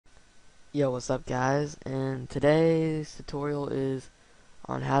Yo, what's up guys? And today's tutorial is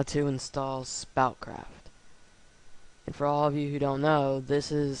on how to install Spoutcraft. And for all of you who don't know, this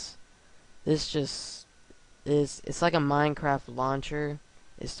just is it's like a Minecraft launcher.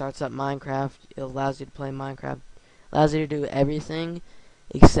 It starts up Minecraft, it allows you to play Minecraft, allows you to do everything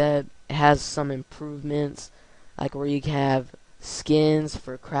except it has some improvements like where you can have skins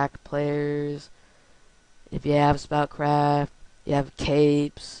for cracked players. If you have Spoutcraft, you have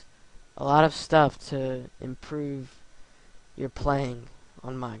capes, a lot of stuff to improve your playing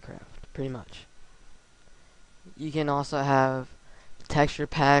on Minecraft, pretty much. You can also have texture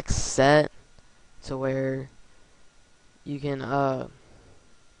packs set to where you can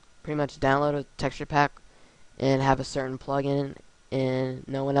pretty much download a texture pack and have a certain plugin, and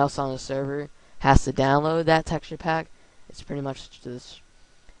no one else on the server has to download that texture pack. It's pretty much just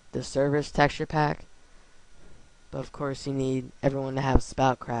the server's texture pack. But of course you need everyone to have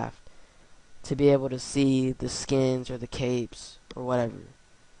Spoutcraft to be able to see the skins or the capes or whatever.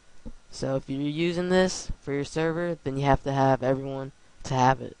 So if you're using this for your server, then you have to have everyone to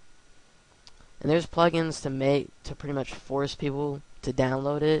have it. And there's plugins to pretty much force people to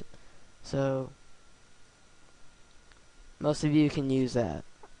download it. So most of you can use that.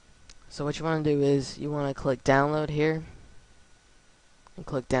 So what you want to do is you want to click download here and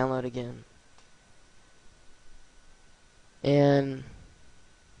click download again. And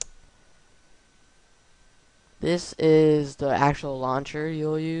this is the actual launcher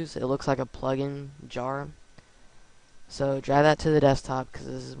you'll use. It looks like a plugin jar. So drag that to the desktop because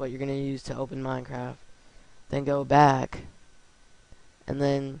this is what you're going to use to open Minecraft. Then go back, and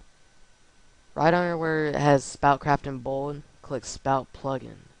then right under where it has Spoutcraft in bold, click Spout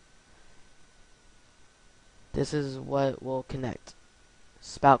plugin. This is what will connect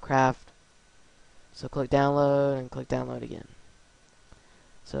Spoutcraft. So click download and click download again.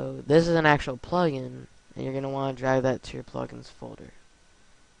 So this is an actual plugin, and you're going to want to drag that to your plugins folder.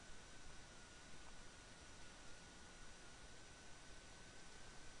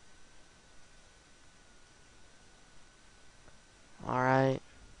 Alright.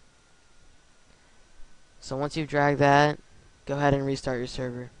 So once you've dragged that, go ahead and restart your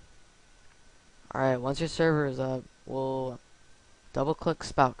server. Alright, once your server is up, we'll double click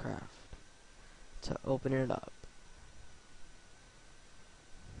Spoutcraft to open it up.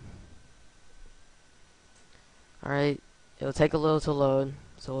 Alright, it'll take a little to load,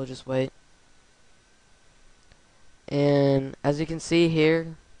 so we'll just wait. And as you can see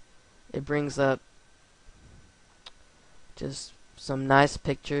here, it brings up just some nice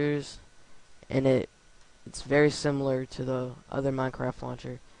pictures, and it's very similar to the other Minecraft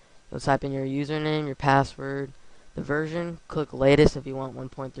launcher. You'll type in your username, your password, the version, click latest if you want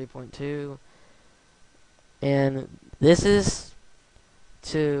 1.3.2, and this is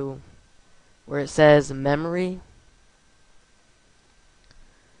to where it says memory.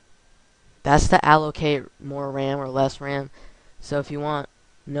 That's to allocate more RAM or less RAM. So if you want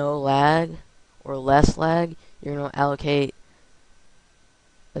no lag or less lag, you're going to allocate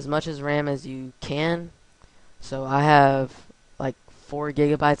as much as RAM as you can. So I have like 4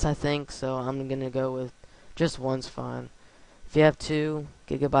 gigabytes I think, so I'm going to go with just one's fine. If you have 2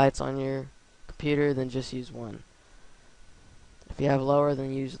 gigabytes on your computer, then just use 1. If you have lower,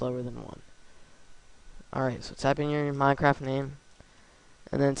 then use lower than 1. Alright, so type in your Minecraft name,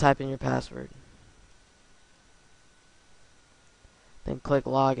 and then type in your password. Then click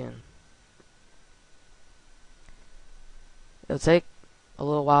login. It'll take a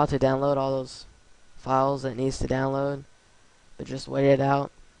little while to download all those files that it needs to download, but just wait it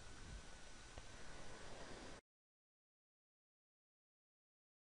out.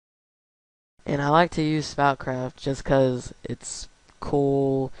 And I like to use Spoutcraft just because it's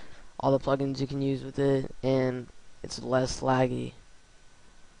cool, all the plugins you can use with it, and it's less laggy.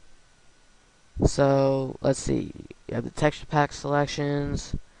 So let's see, you have the texture pack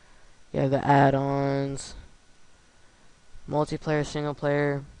selections, you have the add-ons, multiplayer, single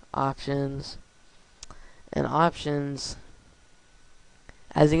player, options, and options,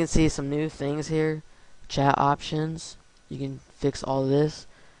 as you can see, some new things here. Chat options, you can fix all this.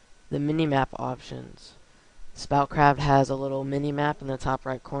 The minimap options, Spoutcraft has a little minimap in the top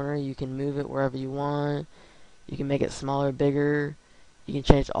right corner. You can move it wherever you want, you can make it smaller, bigger, you can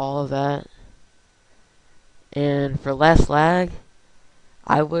change all of that. And for less lag,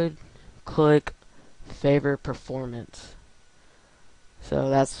 I would click favor performance. So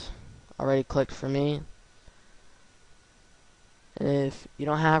that's already clicked for me. And if you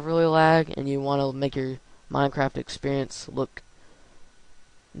don't have really lag and you want to make your Minecraft experience look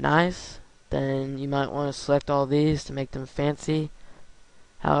nice, then you might want to select all these to make them fancy.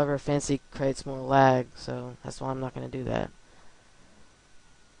 However, fancy creates more lag, so that's why I'm not going to do that.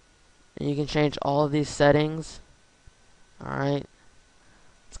 And you can change all of these settings. Alright,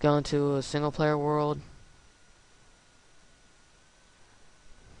 let's go into a single player world.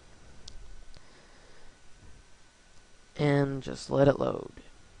 And just let it load.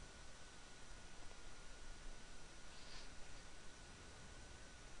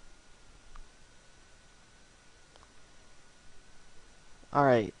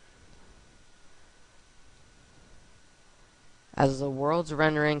 Alright. As the world's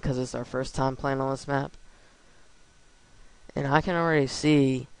rendering, because it's our first time playing on this map, and I can already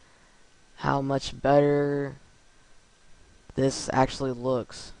see how much better this actually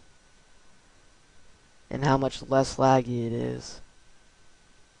looks and how much less laggy it is.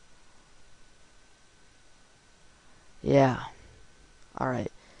 Yeah.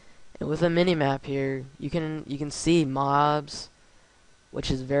 Alright. And with a mini-map here, you can see mobs,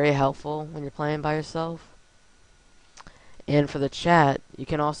 which is very helpful when you're playing by yourself. And for the chat, you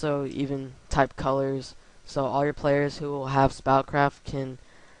can also even type colors, so all your players who will have Spoutcraft can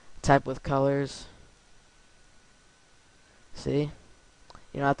type with colors. See?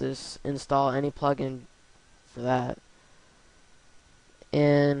 You don't have to install any plugin for that.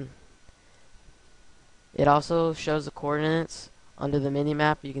 And it also shows the coordinates under the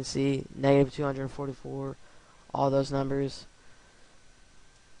mini-map. You can see negative 244, all those numbers.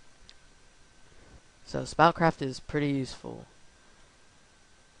 So Spoutcraft is pretty useful.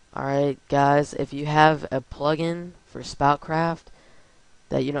 Alright guys, if you have a plugin for Spoutcraft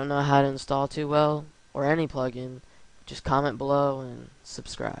that you don't know how to install too well, or any plugin, just comment below and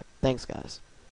subscribe. Thanks guys.